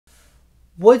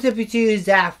What's up, YouTube?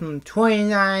 Zach from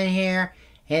 29 here,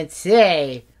 and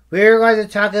today we're going to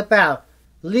talk about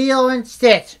Lilo and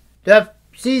Stitch, the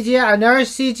CGI, another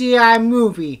CGI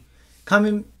movie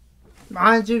coming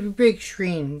onto the big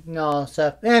screen and all that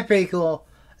stuff, and it's pretty cool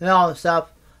and all that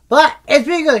stuff. But it's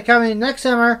pretty good, coming next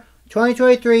summer,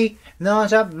 2023, and all that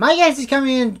stuff. My guess is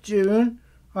coming in June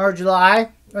or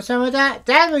July or something like that.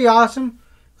 That'd be awesome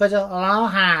because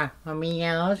aloha,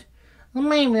 amigos,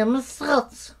 maybe I'm a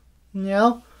sucks. You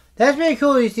know, that's pretty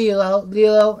cool to see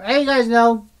Lilo. As you guys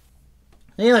know,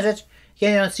 LILO Stitch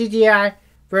getting a CGI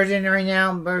version right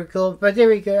now. Very cool. But they're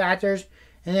really good actors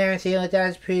and everything like that.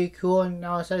 It's pretty cool. And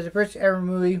also, it's the first ever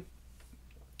movie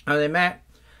they met.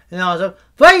 And also,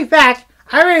 funny fact,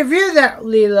 I reviewed that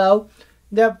Lilo,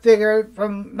 the figure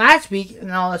from last week,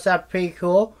 and all that stuff. Pretty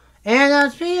cool. And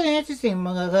it's pretty interesting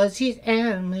because he's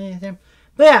animated.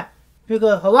 But yeah, pretty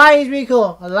cool. Hawaii is pretty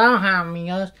cool. Aloha,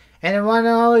 amigos. And the one and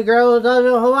only girl who does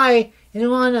Hawaii is the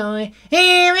one and only.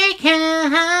 Here we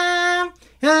come.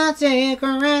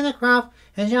 Randy Croft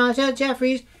and Jonathan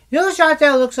Jeffries. You know,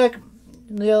 Chantel looks like a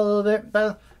little bit,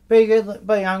 but pretty good,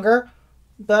 but younger,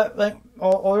 but like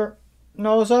older, and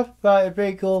all stuff. But it's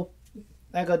pretty cool,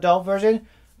 like adult version.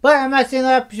 But I'm not saying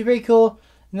that she's pretty cool,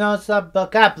 and all stuff.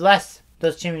 But God bless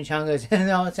those chimichangas. You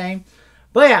know what I'm saying?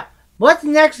 But yeah, what's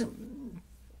next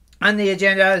on the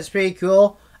agenda is pretty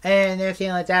cool. And everything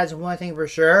like that is one thing for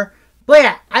sure. But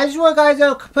yeah, I just want guys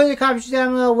to put in the comments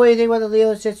down below what you think about the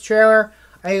LILO Stitch trailer.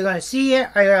 Are you going to see it?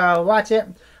 Are you going to watch it?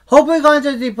 Hopefully going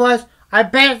to Disney Plus. I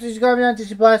bet it's going to be on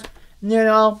Disney Plus. You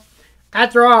know,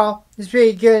 after all, it's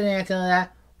pretty good and everything like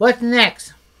that. What's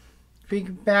next? Bring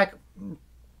back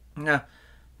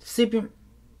Sleeping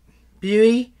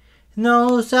Beauty?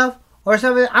 No stuff? Or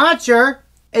something? I'm not sure.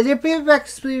 If they bring back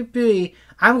Sleeping Beauty,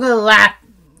 I'm going to laugh.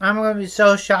 I'm going to be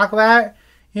so shocked about it.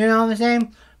 You know what I'm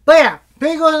saying? But yeah,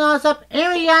 pretty cool and all that stuff.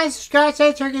 Anyway, guys, subscribe,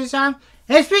 say, turn this on.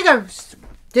 And speaking of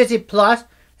Disney Plus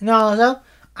and all that stuff,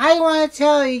 I want to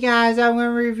tell you guys I'm going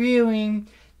to be reviewing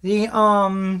the,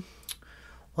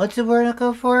 what's the word I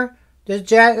go for? The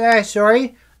Jet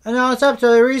Story and all that stuff.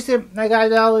 So the recent, I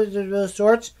got all those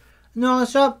sorts and all that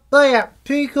stuff. But yeah,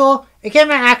 pretty cool. It came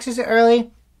out access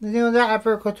early. You know that, I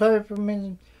forgot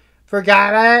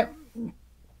about it.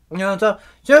 You know, so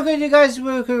good you guys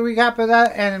will recap of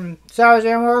that and Star Wars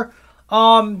and more.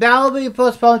 That will be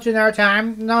postponed to another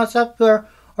time and all stuff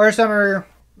or summer,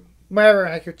 whatever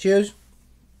I could choose.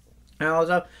 And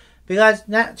also because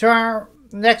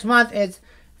next month is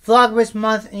Vlogmas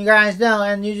month, and you guys know,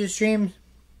 and you just stream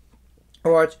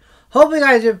awards. Hope you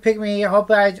guys will pick me.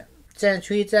 Hope I send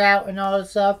tweets out and all that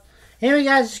stuff. Anyway,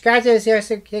 guys, subscribe to the series.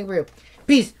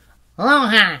 Peace.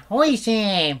 Aloha.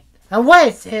 Oishi. And what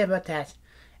is it about that?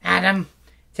 Adam,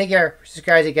 take care.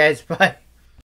 Subscribe, guys. Bye.